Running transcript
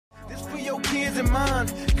years in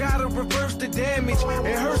mind. Gotta reverse the damage.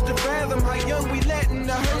 It hurts to fathom how young we letting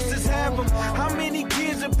the hearses have them. How many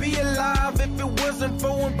kids would be alive if it wasn't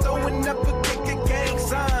for them throwing up a kick a gang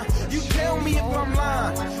sign? You tell me if I'm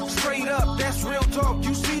lying. Straight up, that's real talk.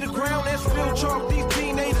 You see the ground, that's real chalk. These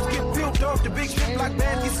teenagers get built off the big shit like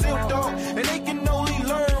Matthew Silk off. And they can only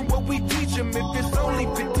learn what we teach them. If it's only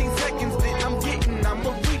 15 seconds that I'ma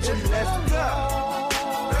reach them. Let's go.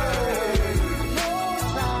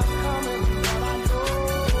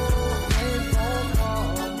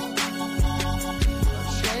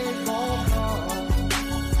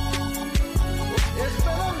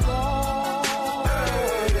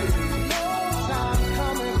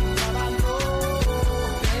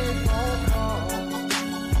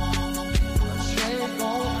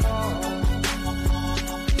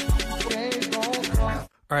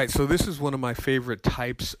 All right, so this is one of my favorite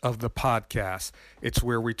types of the podcast. It's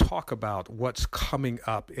where we talk about what's coming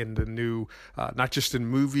up in the new, not just in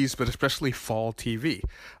movies, but especially fall TV.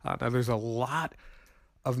 Now, there's a lot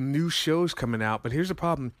of new shows coming out, but here's the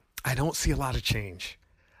problem. I don't see a lot of change.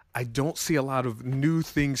 I don't see a lot of new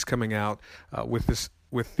things coming out with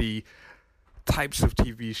the types of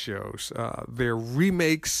TV shows. They're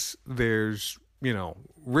remakes. There's,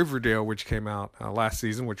 Riverdale, which came out last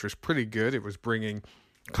season, which was pretty good. It was bringing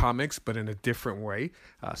comics, but in a different way.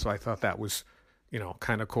 So I thought that was,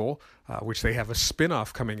 kind of cool, which they have a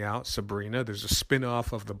spinoff coming out, Sabrina. There's a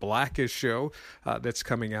spinoff of the Blackish show that's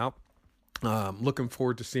coming out. Looking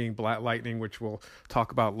forward to seeing Black Lightning, which we'll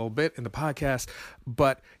talk about a little bit in the podcast.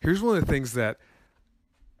 But here's one of the things that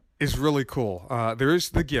is really cool. There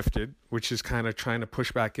is The Gifted, which is kind of trying to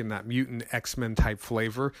push back in that mutant X-Men type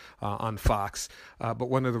flavor on Fox. But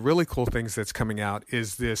one of the really cool things that's coming out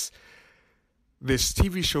is this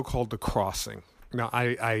TV show called The Crossing. Now,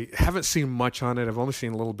 I haven't seen much on it. I've only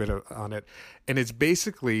seen a little bit on it. And it's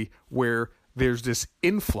basically where there's this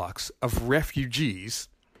influx of refugees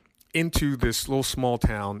into this little small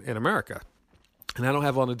town in America. And I don't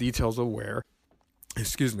have all the details of where.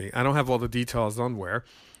 I don't have all the details on where.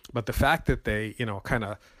 But the fact that they, kind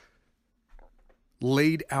of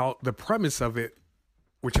laid out the premise of it,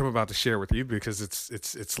 which I'm about to share with you because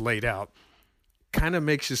it's laid out, kind of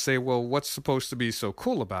makes you say, well, what's supposed to be so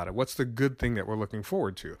cool about it? What's the good thing that we're looking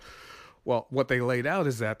forward to? Well, what they laid out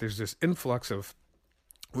is that there's this influx of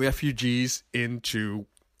refugees into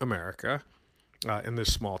America in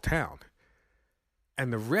this small town.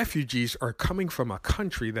 And the refugees are coming from a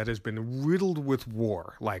country that has been riddled with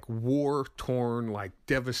war, like war-torn, like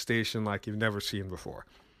devastation like you've never seen before.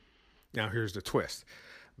 Now, here's the twist.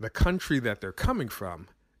 The country that they're coming from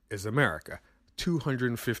is America,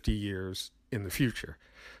 250 years in the future.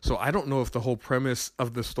 So I don't know if the whole premise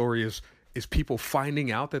of the story is people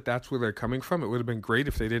finding out that that's where they're coming from. It would have been great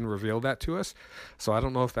if they didn't reveal that to us. So I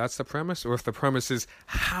don't know if that's the premise or if the premise is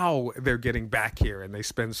how they're getting back here and they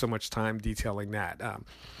spend so much time detailing that.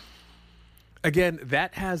 Again,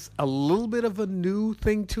 that has a little bit of a new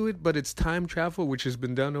thing to it, but it's time travel, which has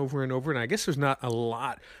been done over and over. And I guess there's not a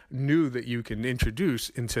lot new that you can introduce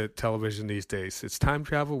into television these days. It's time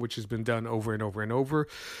travel, which has been done over and over and over.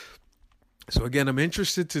 So again, I'm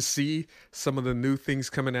interested to see some of the new things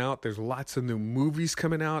coming out. There's lots of new movies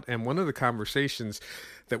coming out. And one of the conversations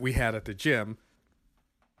that we had at the gym,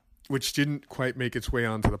 which didn't quite make its way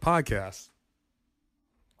onto the podcast,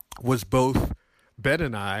 was both Ben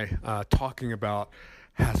and I talking about,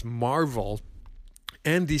 has Marvel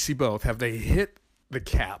and DC both, have they hit the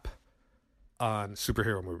cap on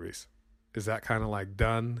superhero movies? Is that kind of like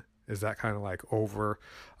done? Is that kind of like over?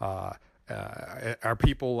 Are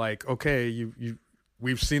people like, okay,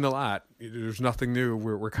 we've seen a lot. There's nothing new.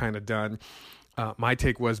 We're kind of done. My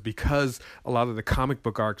take was because a lot of the comic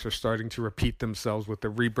book arcs are starting to repeat themselves with the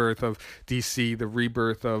rebirth of DC, the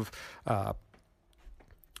rebirth of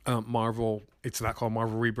Marvel. It's not called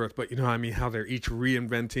Marvel Rebirth, but you know what I mean, how they're each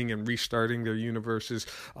reinventing and restarting their universes.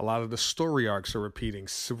 A lot of the story arcs are repeating.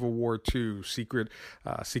 Civil War 2, Secret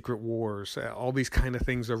Wars, all these kind of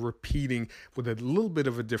things are repeating with a little bit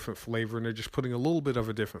of a different flavor, and they're just putting a little bit of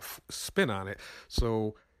a different spin on it.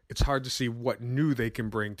 So it's hard to see what new they can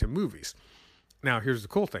bring to movies. Now, here's the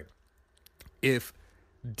cool thing. If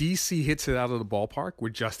DC hits it out of the ballpark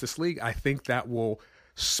with Justice League, I think that will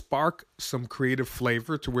spark some creative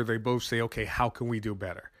flavor to where they both say, okay, how can we do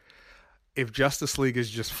better? If Justice League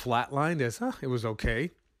is just flatlined as, it was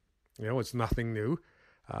okay, it's nothing new,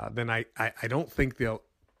 then I don't think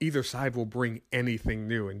either side will bring anything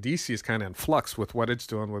new. And DC is kind of in flux with what it's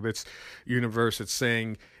doing with its universe. It's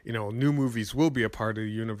saying, new movies will be a part of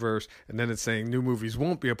the universe, and then it's saying new movies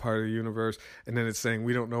won't be a part of the universe, and then it's saying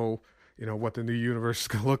we don't know, what the new universe is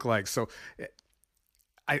going to look like. So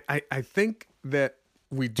I think that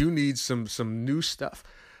we do need some new stuff,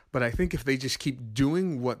 but I think if they just keep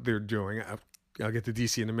doing what they're doing, I'll get to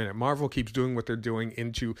DC in a minute. Marvel keeps doing what they're doing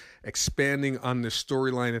into expanding on the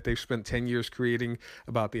storyline that they've spent 10 years creating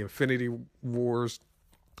about the Infinity Wars,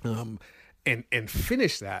 and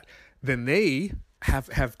finish that, then they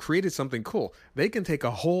have created something cool. They can take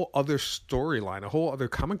a whole other storyline, a whole other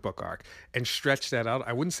comic book arc, and stretch that out.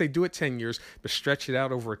 I wouldn't say do it 10 years, but stretch it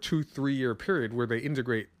out over a 2-3 year period where they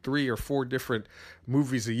integrate 3 or 4 different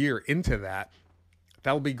movies a year into that.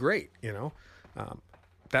 That'll be great,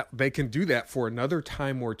 that they can do that for another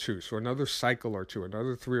time or two. So another cycle or two,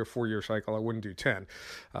 another 3 or 4 year cycle. I wouldn't do 10,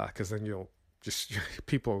 because then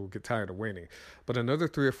people will get tired of waiting. But another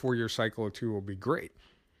 3 or 4 year cycle or two will be great.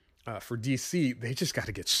 For DC, they just got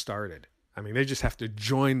to get started. I mean, they just have to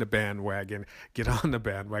join the bandwagon, get on the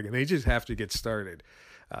bandwagon. They just have to get started.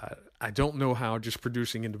 I don't know how just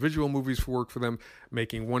producing individual movies work for them,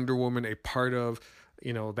 making Wonder Woman a part of,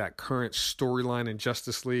 that current storyline in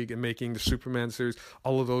Justice League and making the Superman series,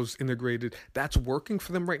 all of those integrated. That's working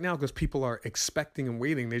for them right now because people are expecting and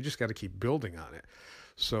waiting. They just got to keep building on it.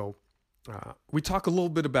 So we talk a little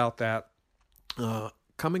bit about that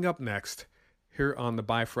coming up next here on the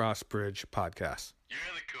Bifrost Bridge podcast. You're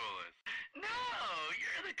the coolest. No,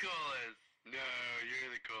 you're the coolest. No, you're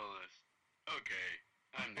the coolest. Okay,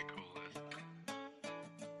 I'm the coolest.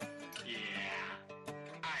 Yeah,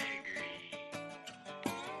 I agree.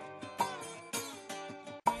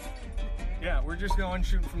 Yeah, we're just going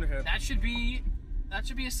shooting from the hip. That should be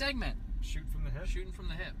a segment. Shoot from the hip. Shooting from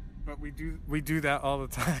the hip. But we do that all the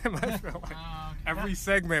time. I feel like every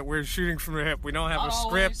segment we're shooting from the hip. We don't have Not a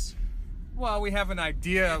script. always. Well, we have an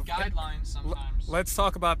idea of Guidelines sometimes. Let's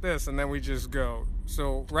talk about this, and then we just go.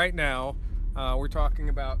 So right now, we're talking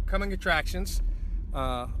about coming attractions.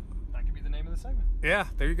 That could be the name of the segment. Yeah,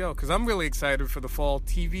 there you go. Because I'm really excited for the fall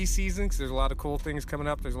TV season. Because there's a lot of cool things coming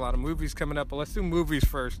up. There's a lot of movies coming up. But let's do movies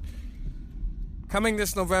first. Coming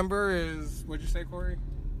this November is, what'd you say, Corey?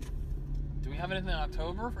 Do we have anything in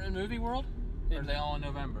October in movie world? Or are they all in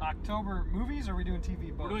November? October movies, or are we doing TV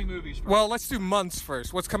both? We're doing movies first. Well, let's do months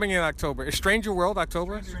first. What's coming in October? Is Stranger World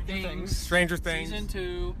October? Stranger Things. Season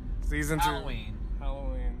 2. Season 2. Halloween.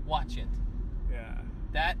 Watch it. Yeah.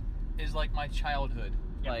 That is like my childhood.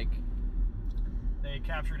 Yep. Like, they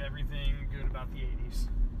captured everything good about the 80s.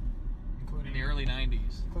 in the early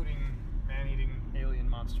 90s. Including man-eating alien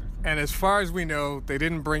monster things. And as far as we know, they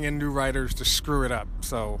didn't bring in new writers to screw it up.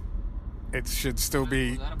 So it should still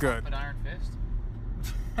be Was that a good. Puppet Iron Fist?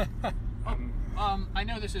 I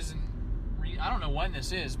know this isn't. I don't know when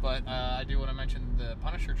this is, but I do want to mention the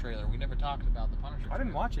Punisher trailer. We never talked about the Punisher trailer. I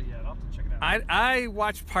didn't watch it yet. I'll have to check it out. I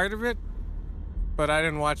watched part of it, but I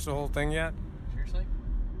didn't watch the whole thing yet. Seriously?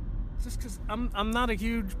 Just because I'm not a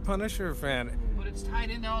huge Punisher fan. But it's tied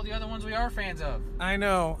into all the other ones we are fans of. I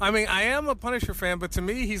know. I mean, I am a Punisher fan, but to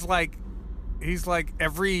me, he's like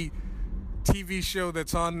every TV show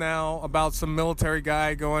that's on now about some military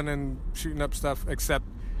guy going and shooting up stuff, except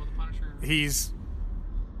Well, the Punisher. he's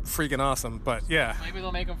freaking awesome. But yeah. Maybe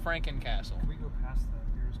they'll make him Frankencastle. Can we go past that?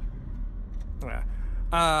 Here's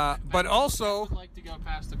Yeah. But I also, would like to go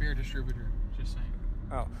past the beer distributor. Just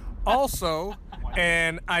saying. also,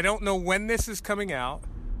 and I don't know when this is coming out,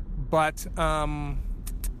 but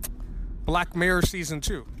Black Mirror season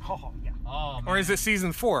 2, Oh, yeah. Oh, man. or is it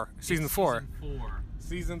season 4? Season 4.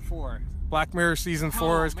 Season 4. Black Mirror season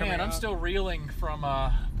 4 is coming out. I'm still reeling from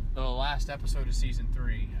the last episode of season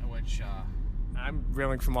 3, which. I'm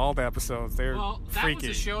reeling from all the episodes. They're Well, that freaky.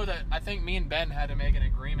 was a show that I think me and Ben had to make an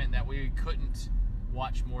agreement that we couldn't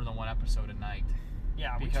watch more than one episode a night.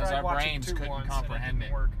 Yeah, we Because tried our watching brains 2 couldn't once comprehend and it. it.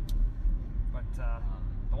 Didn't work. But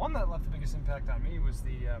the one that left the biggest impact on me was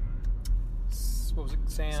the what was it?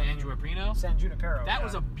 San Junipero? San Junipero. That yeah.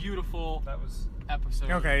 was a beautiful That was. episode.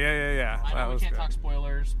 Okay, yeah. I That know we was can't good. talk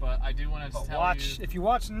spoilers, but I do want to But tell watch you. if you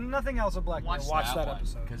watch nothing else of Black Mirror, watch that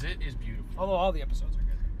episode. because it is beautiful. Although all the episodes are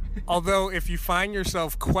good. Although, if you find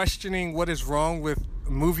yourself questioning what is wrong with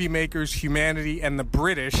movie makers, humanity, and the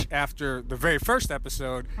British after the very first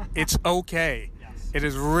episode, it's okay. Yes. It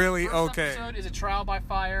is really First okay. episode is a trial by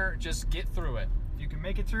fire. Just get through it. If you can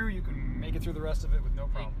make it through, you can make it through the rest of it with no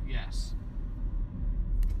problem. Yes.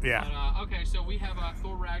 Yeah. But, okay, so we have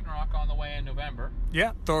Thor Ragnarok on the way in November.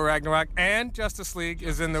 Yeah, Thor Ragnarok and Justice League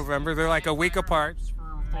is in November. They're like a week apart.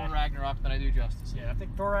 For Thor Ragnarok than I do Justice. Yeah, I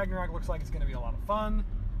think Thor Ragnarok looks like it's going to be a lot of fun.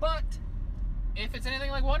 But if it's anything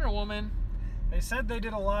like Wonder Woman, They said they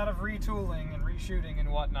did a lot of retooling and reshooting and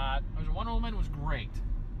whatnot. Wonder Woman was great.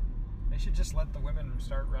 They should just let the women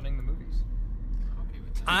start running the movies. Okay,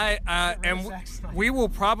 with that. And we will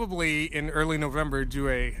probably in early November do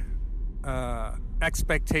a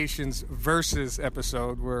expectations versus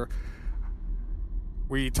episode, where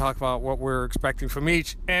we talk about what we're expecting from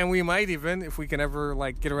each, and we might even, if we can ever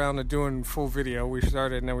get around to doing full video. We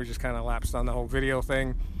started and then we just kind of lapsed on the whole video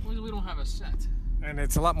thing. Well, we don't have a set. And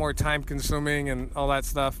it's a lot more time consuming and all that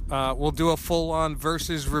stuff. We'll do a full-on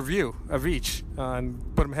versus review of each and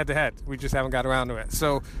put them head to head. We just haven't got around to it.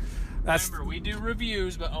 So that's... Remember, we do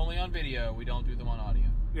reviews, but only on video. We don't do them on audio.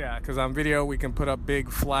 Yeah, because on video we can put up big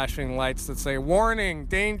flashing lights that say, warning,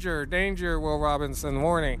 danger, danger, Will Robinson,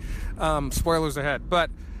 warning. Spoilers ahead.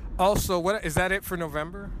 But also, what is that it for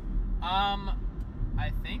November?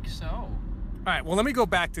 I think so. All right, well, let me go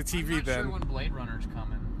back to TV I'm not then. sure when Blade Runner's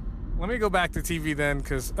coming. Let me go back to TV then,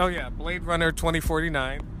 because, Blade Runner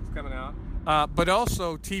 2049 is coming out. But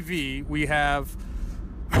also TV, we have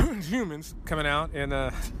Humans coming out in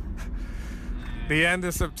the end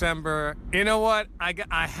of September. You know what? I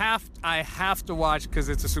have to watch, because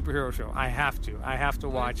it's a superhero show. I have to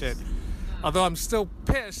watch it. Although I'm still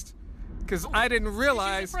pissed because I didn't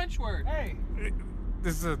realize. It's a French word. Hey.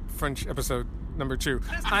 This is a French episode number 2.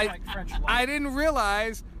 French I didn't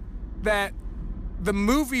realize that the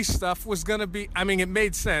movie stuff was going to be. I mean, it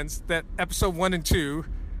made sense that episode 1 and 2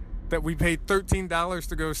 that we paid $13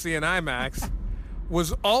 to go see in IMAX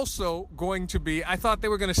was also going to be. I thought they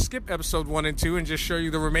were going to skip episode 1 and 2 and just show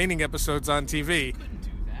you the remaining episodes on TV. Couldn't do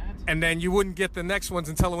that. And then you wouldn't get the next ones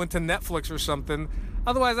until it went to Netflix or something.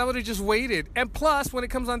 Otherwise, I would have just waited. And plus, when it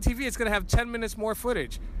comes on TV, it's going to have 10 minutes more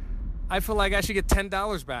footage. I feel like I should get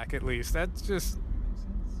 $10 back at least. That's just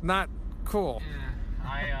not cool.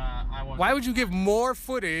 Yeah, I wasn't. Why would you give more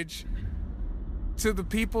footage to the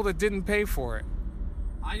people that didn't pay for it?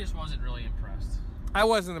 I just wasn't really impressed. I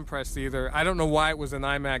wasn't impressed either. I don't know why it was an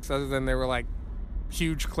IMAX other than they were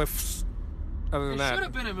huge cliffs. Other than It that, should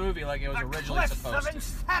have been a movie like it was originally Cliffs supposed of to.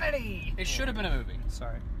 insanity. It should have been a movie.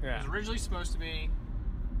 Sorry. It yeah. was originally supposed to be.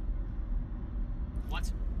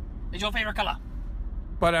 What is your favorite color?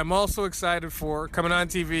 But I'm also excited for coming on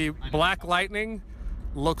TV. Black Lightning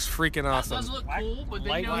looks freaking That awesome. does look Black cool, but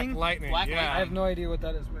Lightning? they know Black Lightning, Black yeah. Lightning. I have no idea what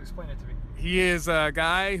that is. Explain it to me. He is a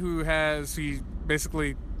guy who he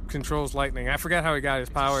basically controls lightning. I forgot how he got his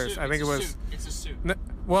It's a powers. suit. I think It's it a was. suit. It's a suit.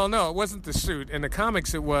 No, it wasn't the suit. In the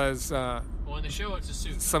comics, it was Well, in the show, it's a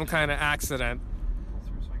suit. some kind of accident. Pull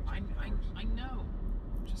through so I can check the numbers. I know.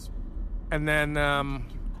 Just And then,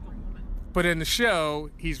 but in the show,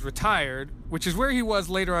 he's retired, which is where he was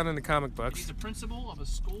later on in the comic books. He's a principal of a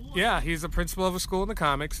school. Yeah, he's the principal of a school in the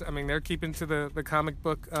comics. I mean, they're keeping to the comic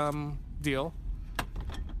book deal. I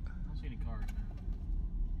don't see any cars, man.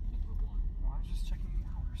 well, I was just checking the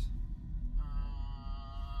hours.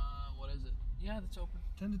 What is it? Yeah, that's open.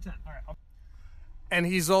 10 to 10. All right. And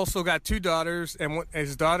he's also got 2 daughters, and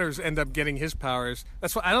his daughters end up getting his powers.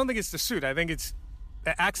 That's why I don't think it's the suit. I think it's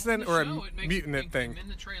an accident or a mutant thing. In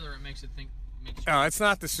the trailer, it makes it think. Oh, it's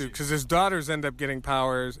not the suit, because his daughters end up getting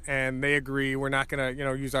powers, and they agree we're not going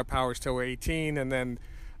to, use our powers till we're 18. And then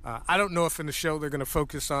I don't know if in the show they're going to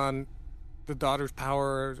focus on the daughter's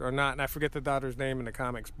powers or not, and I forget the daughter's name in the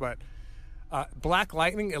comics. But Black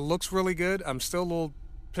Lightning, it looks really good. I'm still a little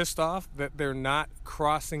pissed off that they're not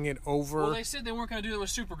crossing it over. Well, they said they weren't going to do it with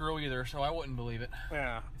Supergirl either, so I wouldn't believe it.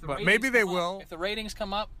 Yeah, If the but ratings maybe they come up- will. If the ratings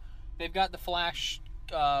come up, they've got the Flash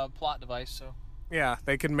plot device, so. Yeah,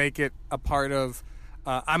 they can make it a part of.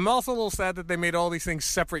 I'm also a little sad that they made all these things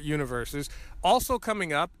separate universes. Also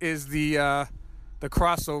coming up is the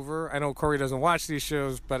crossover. I know Corey doesn't watch these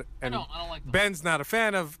shows, but I don't like them. Ben's not a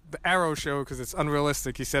fan of the Arrow show because it's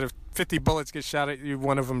unrealistic. He said if 50 bullets get shot at you,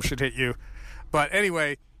 one of them should hit you. But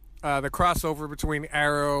anyway, the crossover between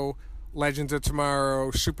Arrow, Legends of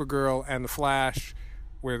Tomorrow, Supergirl, and the Flash,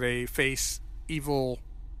 where they face evil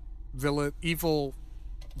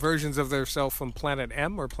versions of themselves from Planet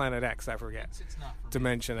M or Planet X, I forget. It's not for me.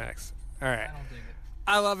 Dimension X. All right. I don't dig it.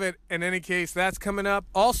 I love it. In any case, that's coming up.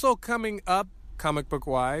 Also coming up, comic book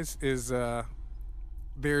wise, is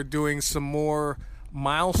they're doing some more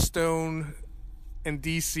Milestone and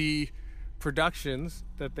DC productions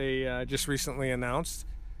that they just recently announced.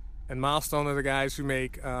 And Milestone are the guys who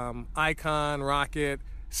make Icon, Rocket,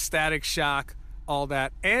 Static Shock, all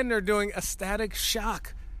that. And they're doing a Static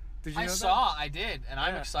Shock. Did you know that? I did, and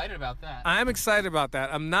I'm Yeah. excited about that. I'm excited about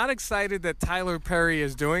that. I'm not excited that Tyler Perry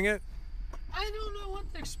is doing it. I don't know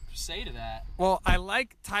what to say to that. Well, I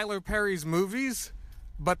like Tyler Perry's movies,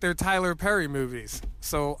 but they're Tyler Perry movies.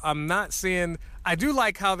 So I'm not seeing. I do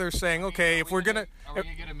like how they're saying, okay, if we're gonna. Are we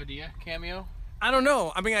gonna get a Medea cameo? I don't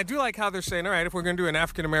know. I mean, I do like how they're saying, all right, if we're gonna do an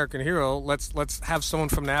African American hero, let's have someone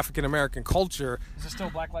from the African American culture. Is it still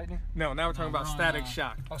Black Lightning? No, now we're talking about we're on, Static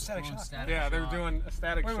Shock. Oh, Static Shock. Yeah, they're doing a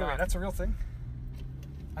Static Wait, Shock. that's a real thing?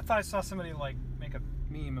 I thought I saw somebody make a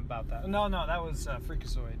meme about that. No, that was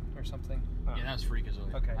Freakazoid or something. Oh. Yeah, that was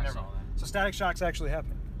Freakazoid. Okay, I never saw mind. that. So Static Shock's actually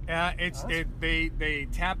happening. Yeah, they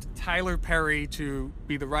tapped Tyler Perry to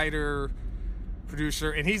be the writer,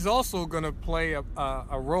 producer, and he's also going to play a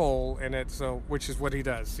role in it. So, which is what he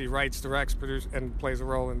does. He writes, directs, produces, and plays a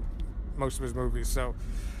role in most of his movies. So,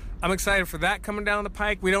 I'm excited for that coming down the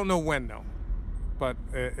pike. We don't know when though, but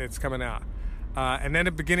it's coming out. And then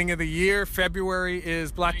at the beginning of the year, February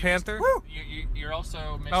is Black Panther. Woo! You're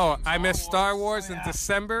also missing I missed Star Wars Oh, yeah. in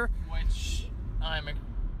December. which I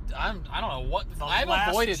don't know what I've Last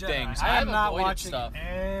avoided Jedi. things. I am I've not avoided watching stuff.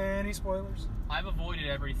 any spoilers. I've avoided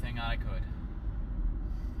everything I could.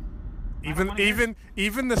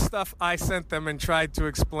 Even the stuff I sent them and tried to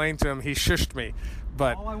explain to him, he shushed me.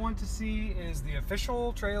 But All I want to see is the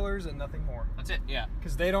official trailers and nothing more. That's it. Yeah.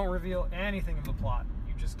 Because they don't reveal anything of the plot.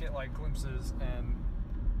 You just get like glimpses and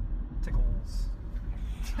tickles.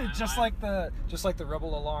 just like the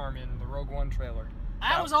Rebel Alarm in the Rogue One trailer.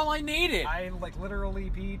 That was all I needed. I like literally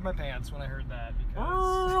peed my pants when I heard that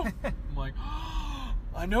because I'm like,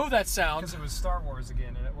 I know that sound. it was Star Wars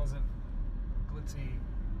again and it wasn't glitzy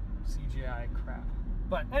CGI crap.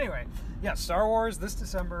 But anyway, yeah, Star Wars this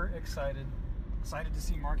December. Excited to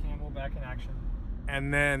see Mark Hamill back in action.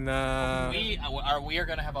 and then We are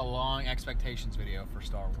going to have a long expectations video for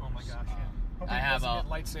Star Wars. Oh my gosh, yeah. Hope I he have doesn't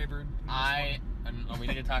get lightsabered. and we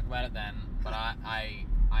need to talk about it then. But I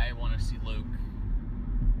want to see Luke.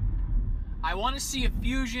 I want to see a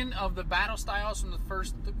fusion of the battle styles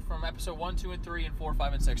from episode 1, 2, and 3, and 4,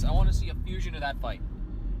 5, and 6. I want to see a fusion of that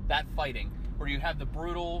fighting, where you have the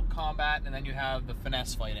brutal combat and then you have the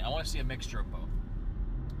finesse fighting. I want to see a mixture of both.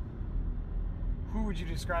 Who would you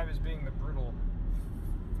describe as being the brutal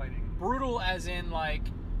fighting? Brutal as in like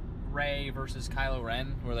Rey versus Kylo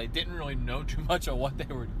Ren, where they didn't really know too much of what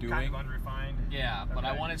they were doing. Kind of unrefined. Yeah, but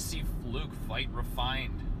I Okay. want to see Luke fight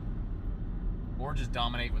refined. Or just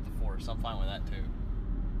dominate with the Force. I'm fine with that too.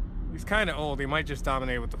 he's kind of old. He might just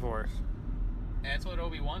dominate with the Force. And that's what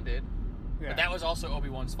Obi-Wan did. Yeah. But that was also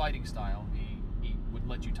Obi-Wan's fighting style. He would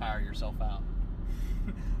let you tire yourself out.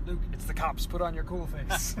 Luke, it's the cops. Put on your cool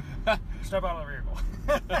face. Step out of the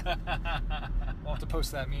vehicle. We'll have to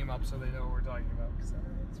post that meme up so they know what we're talking about. Because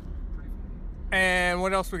it's pretty funny. And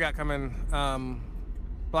what else we got coming?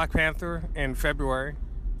 Black Panther in February.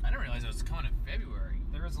 I didn't realize it was coming in February.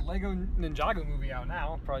 There is a Lego Ninjago movie out now.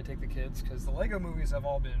 I'll probably take the kids because the Lego movies have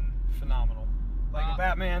all been phenomenal. Lego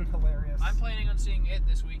Batman, hilarious. I'm planning on seeing it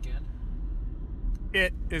this weekend.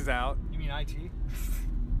 It is out. You mean IT?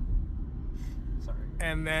 Sorry.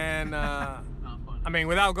 And then, Not fun. I mean,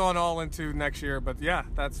 without going all into next year, but yeah,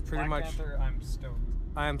 that's pretty Black much. Panther, I'm stoked.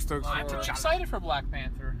 I am stoked I'm for. excited for Black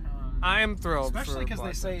Panther. I am thrilled. Especially because for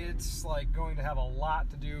they Black say Panther. it's like going to have a lot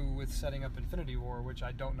to do with setting up Infinity War, which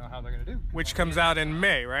I don't know how they're going to do. Which comes out in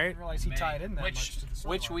May, I right? didn't realize he tied in that much to the storyline.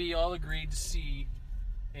 Which we all agreed to see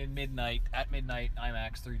at midnight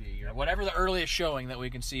IMAX 3D or whatever the earliest showing that we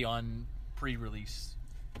can see on pre-release.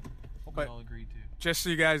 What we But- all agreed to. Just so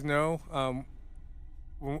you guys know,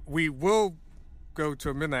 we will go to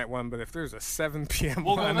a midnight one, but if there's a 7 p.m.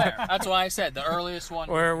 We'll go one, there. That's why I said the earliest one.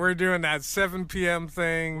 we're doing that 7 p.m. We're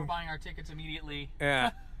thing. buying our tickets immediately.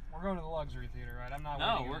 Yeah. We're going to the luxury theater, right? I'm not.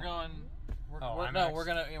 No, waiting we're in- going. We're IMAX? we're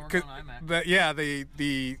going 'Cause IMAX.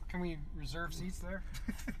 the Can we reserve seats there?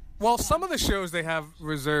 well, some of the shows they have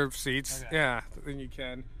reserved seats. Okay. Yeah, then you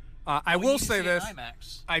can. I We will need to say see this.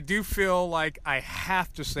 IMAX. I do feel like I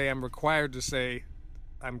have to say, I'm required to say,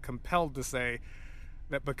 I'm compelled to say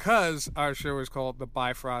that because our show is called the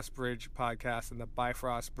Bifrost Bridge podcast, and the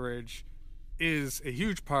Bifrost Bridge is a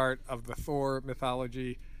huge part of the Thor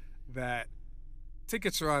mythology, that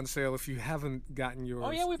tickets are on sale if you haven't gotten yours.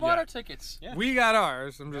 Oh yeah, we bought yet. our tickets. Yeah. We got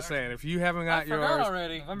ours. I'm just saying, if you haven't got I forgot yours,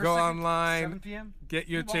 already. November go 2nd, online, 7 p.m. get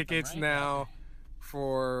your You bought them, tickets right? now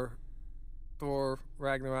for Thor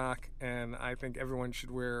Ragnarok, and I think everyone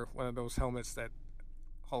should wear one of those helmets that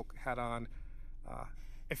Hulk had on.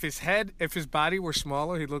 If his body were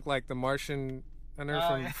smaller, he'd look like the Martian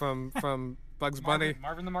from Bugs Bunny.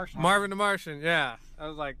 Marvin the Martian. Marvin the Martian, yeah. I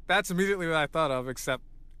was like, that's immediately what I thought of, except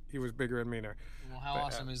he was bigger and meaner. Well, how But,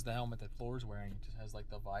 awesome is the helmet that Thor's wearing? It just has like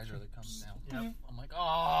the visor that comes down. Yep. I'm like,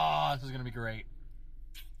 oh, this is gonna be great.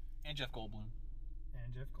 And Jeff Goldblum.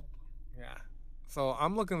 And Jeff Goldblum. Yeah. So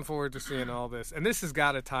I'm looking forward to seeing all this, and this has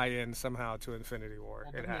got to tie in somehow to Infinity War.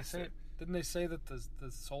 Well, It has to. didn't they say that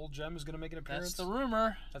the Soul Gem is going to make an appearance? That's the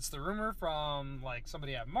rumor. That's the rumor from like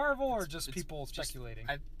somebody at Marvel, or just It's people just- speculating.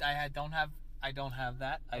 I don't have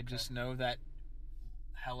that. I just know that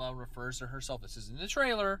Hela refers to herself. This is in the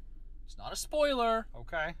trailer. It's not a spoiler.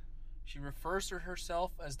 Okay. She refers to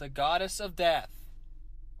herself as the goddess of death.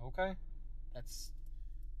 Okay. That's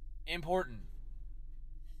important.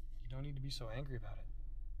 You don't need to be so angry about it.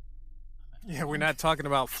 Yeah, we're not talking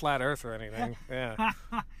about flat Earth or anything. Yeah,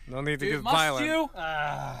 no need to Dude, get must violent. you?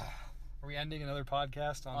 Are we ending another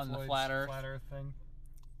podcast on the Floyd's flat Earth thing?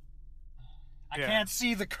 I Yeah. can't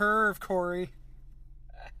see the curve, Corey.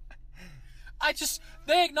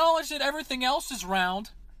 They acknowledge that everything else is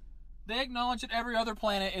round. They acknowledge that every other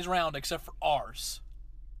planet is round except for ours.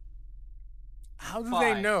 How do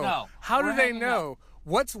Fine. they know? No, How do we're they hanging know?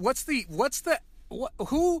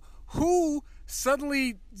 Who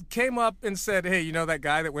suddenly came up and said, "Hey, you know that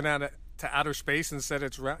guy that went out to outer space and said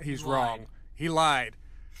it's round? He's wrong. He lied."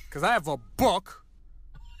 Because I have a book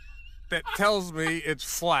that tells me it's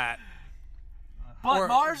flat. But Or-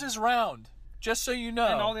 Mars is round. Just so you know.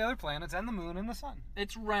 And all the other planets, and the moon, and the sun.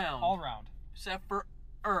 It's round. All round. Except for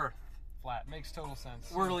Earth. Flat. Makes total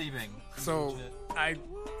sense. We're leaving. So I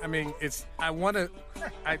mean, I want to.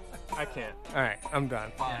 I can't. All right, I'm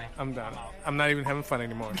done. Fine. I'm done. I'm not even having fun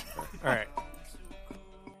anymore. All right.